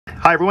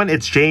Hi everyone,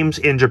 it's James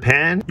in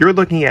Japan. You're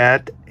looking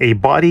at a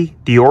body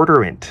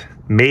deodorant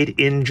made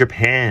in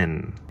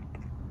Japan.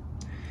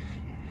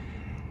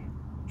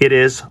 It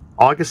is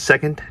August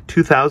 2nd,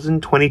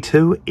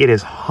 2022. It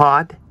is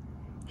hot,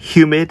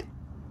 humid,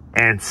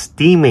 and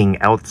steaming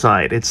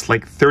outside. It's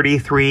like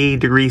 33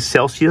 degrees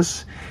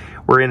Celsius.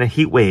 We're in a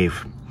heat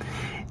wave.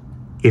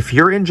 If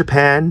you're in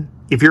Japan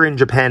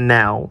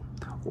now,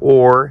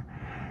 or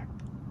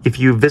if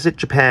you visit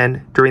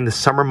Japan during the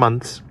summer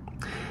months,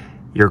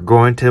 you're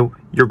going to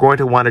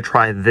want to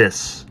try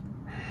this.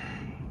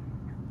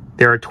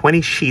 There are 20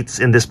 sheets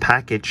in this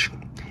package.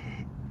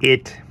 There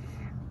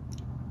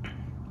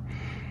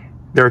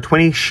are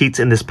 20 sheets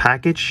in this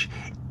package.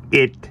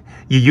 You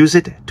use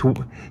it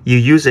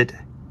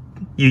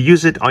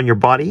on your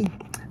body.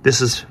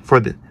 This is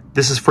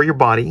for your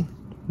body.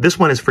 This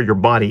one is for your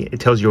body. It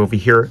tells you over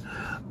here,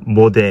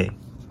 mode,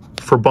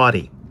 for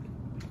body.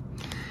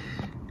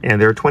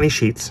 And there are 20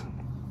 sheets.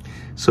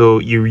 So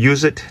you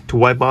use it to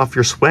wipe off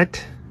your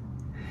sweat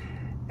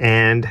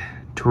and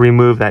to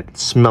remove that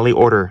smelly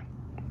odor.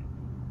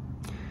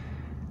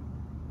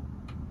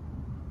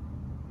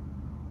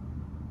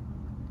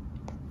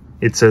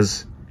 It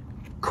says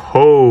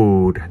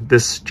code.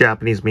 This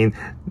Japanese means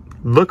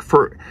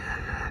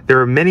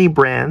there are many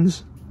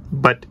brands,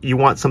 but you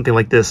want something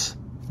like this.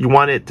 You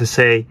want it to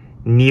say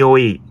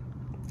nioi.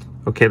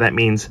 Okay, that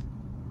means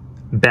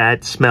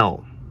bad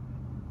smell.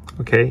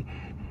 Okay,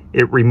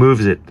 it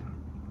removes it.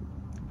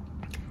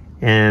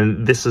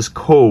 And this is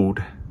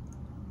code.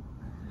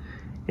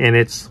 And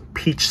it's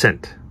peach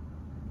scent.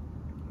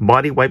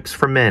 Body wipes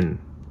for men.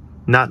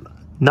 Not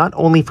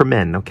only for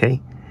men,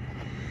 okay?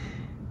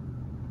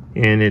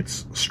 And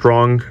it's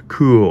strong,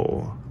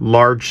 cool,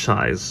 large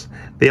size.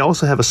 They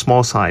also have a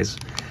small size,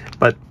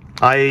 but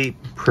I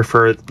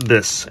prefer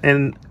this.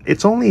 And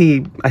it's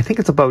only, I think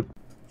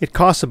it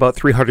costs about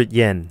 300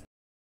 yen.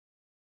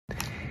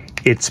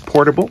 It's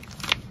portable.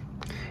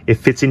 It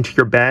fits into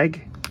your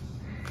bag,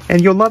 and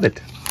you'll love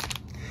it.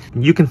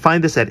 You can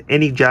find this at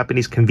any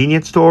Japanese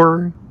convenience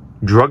store,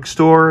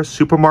 drugstore,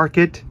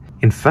 supermarket.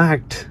 In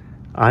fact,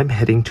 I'm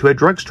heading to a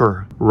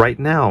drugstore right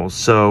now,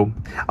 so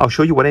I'll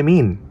show you what I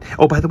mean.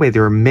 Oh, by the way,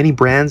 there are many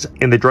brands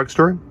in the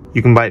drugstore.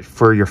 You can buy it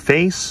for your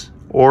face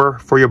or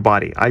for your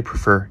body. I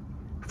prefer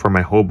for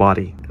my whole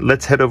body.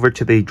 Let's head over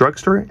to the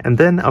drugstore and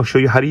then I'll show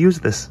you how to use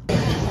this.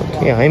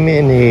 Okay, I'm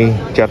in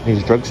a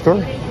Japanese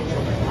drugstore.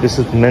 This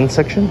is the men's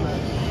section.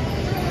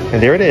 And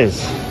there it is,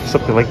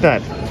 something like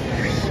that.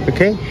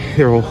 Okay,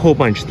 there are a whole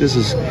bunch. This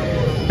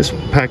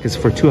pack is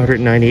for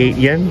 298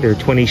 yen. There are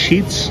 20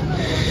 sheets.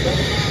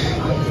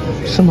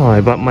 Somehow I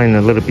bought mine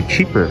a little bit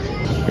cheaper.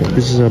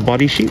 This is a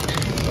body sheet.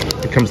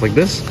 It comes like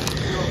this.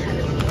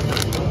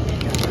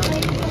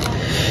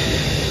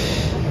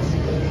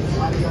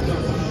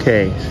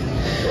 Okay,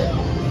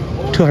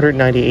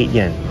 298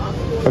 yen.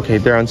 Okay,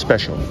 they're on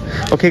special.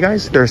 Okay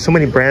guys, there are so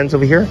many brands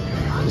over here.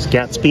 There's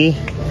Gatsby.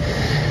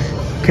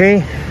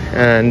 Okay,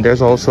 and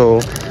there's also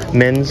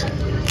men's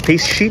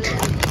face sheet.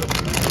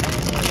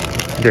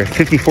 There are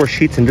 54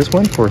 sheets in this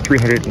one for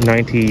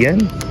 390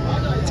 yen.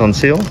 It's on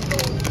sale.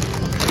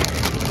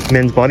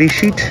 Men's body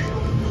sheet,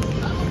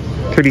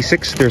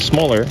 36. They're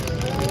smaller,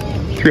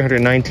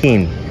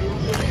 319.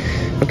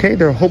 Okay,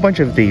 there are a whole bunch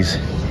of these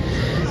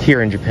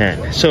here in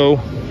Japan, so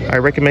I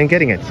recommend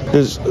getting it.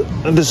 This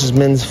is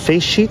men's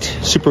face sheet,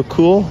 super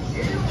cool.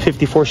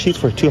 54 sheets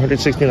for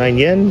 269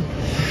 yen.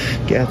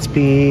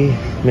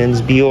 Gatsby,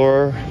 men's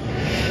Bior.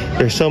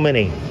 There's so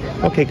many.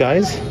 Okay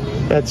guys,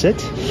 that's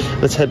it.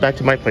 Let's head back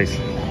to my place.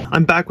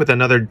 I'm back with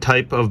another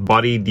type of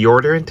body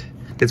deodorant.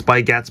 It's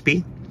by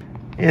Gatsby,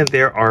 and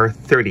there are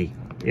 30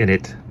 in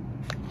it.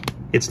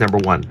 It's number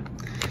 1.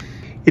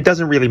 It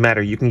doesn't really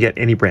matter, you can get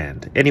any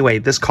brand. Anyway,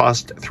 this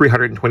cost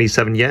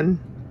 327 yen.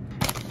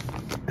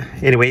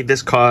 Anyway,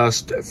 this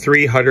cost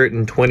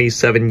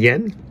 327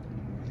 yen.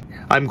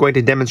 I'm going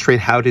to demonstrate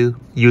how to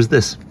use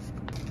this.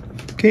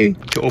 Okay,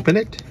 to open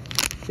it,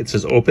 it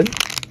says open.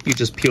 You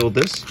just peel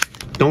this.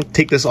 Don't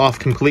take this off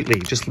completely.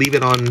 Just leave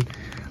it on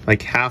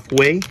like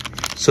halfway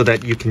so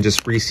that you can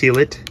just reseal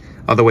it.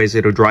 Otherwise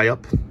it'll dry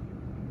up.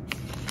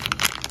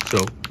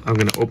 So I'm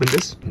gonna open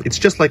this. It's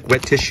just like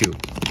wet tissue.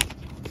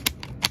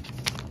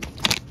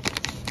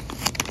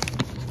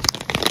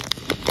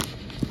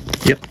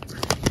 Yep.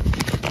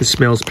 This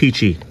smells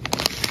peachy.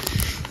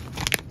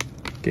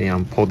 Okay,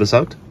 I'll pull this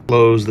out.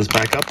 Close this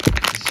back up.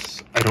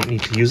 I don't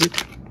need to use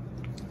it.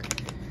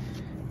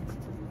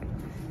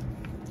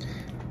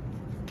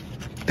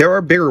 There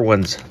are bigger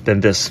ones than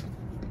this,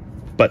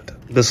 but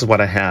this is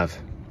what I have.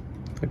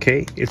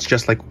 Okay, it's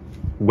just like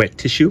wet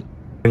tissue.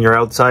 When you're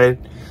outside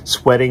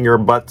sweating your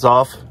butts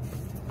off,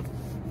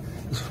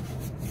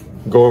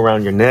 go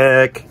around your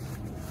neck,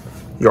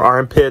 your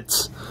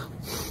armpits.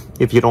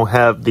 If you don't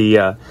have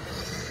the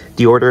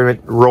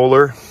deodorant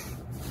roller,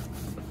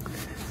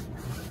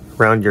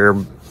 around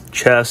your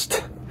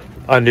chest,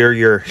 under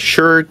your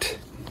shirt,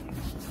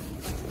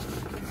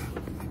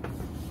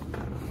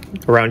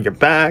 around your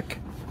back.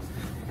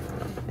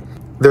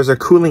 There's a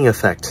cooling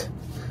effect.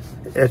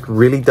 It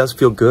really does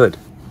feel good.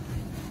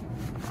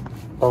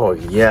 Oh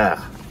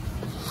yeah.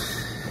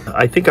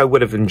 I think I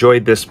would have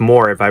enjoyed this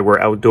more if I were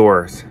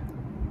outdoors.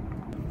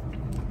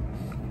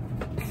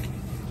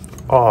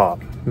 Oh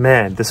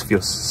man, this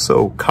feels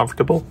so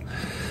comfortable.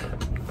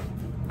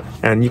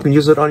 And you can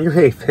use it on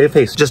your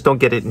face. Just don't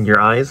get it in your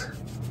eyes.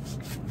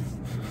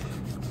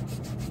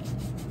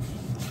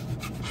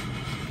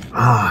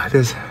 Ah,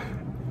 it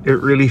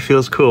really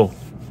feels cool.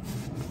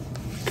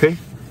 Okay,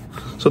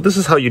 so this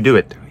is how you do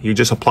it. You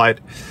just apply it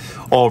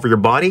all over your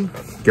body,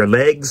 your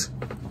legs,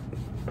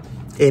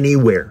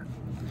 anywhere,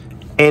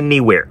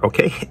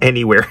 okay,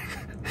 anywhere.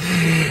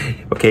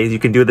 Okay, you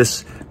can do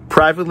this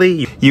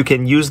privately. You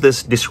can use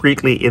this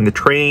discreetly in the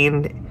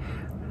train,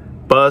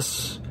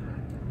 bus,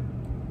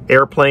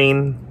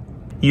 airplane.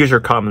 Use your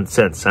common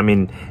sense. I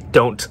mean,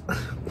 don't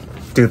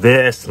do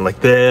this like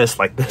this,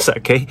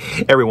 okay?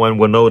 Everyone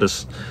will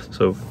notice.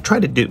 So try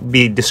to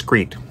be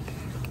discreet.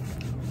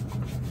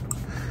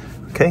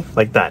 Okay,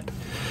 like that.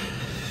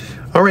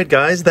 All right,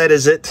 guys, that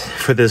is it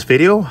for this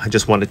video. I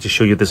just wanted to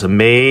show you this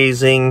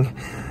amazing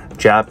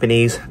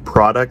Japanese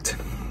product.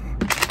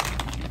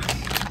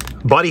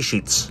 Body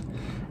sheets.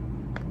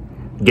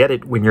 Get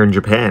it when you're in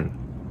Japan.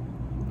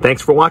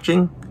 Thanks for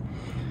watching.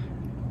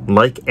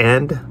 Like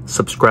and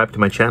subscribe to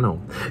my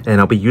channel. And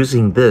I'll be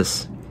using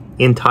this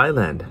in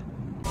Thailand.